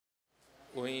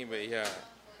Hoje ia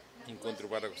encontro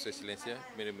para com Sua Excelência,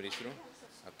 Primeiru-Ministru,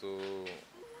 atau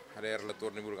haree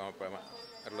relatóriu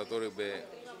relatóriu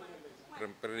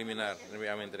preliminar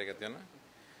na entrega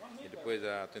e depois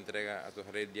a entrega a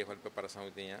haree dia de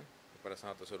preparação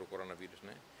preparação atau Surtu Coronavirus,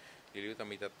 né? Liuliu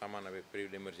também está tamana be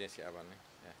período de emergência aba, né?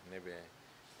 Nebe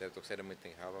deve ser muito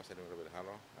halo, ser muito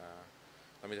halo.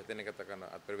 Também já tem katakan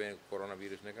at prevenir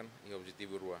Koronavírus, né kan? E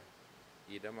objetivo rua.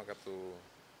 Ida maka tu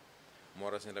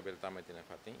moras ni label tama tina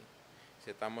fatin.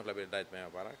 Se tamos label diet me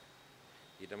barak.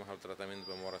 Ida mahal tratamento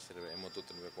para moras serve emotut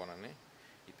ni kona né?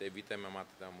 Ita evita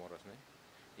mata da moras, né?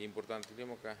 E importante lhe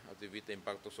maka at evita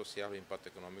impacto social e impacto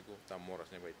econômico da moras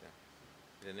né baita.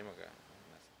 Ida ne maka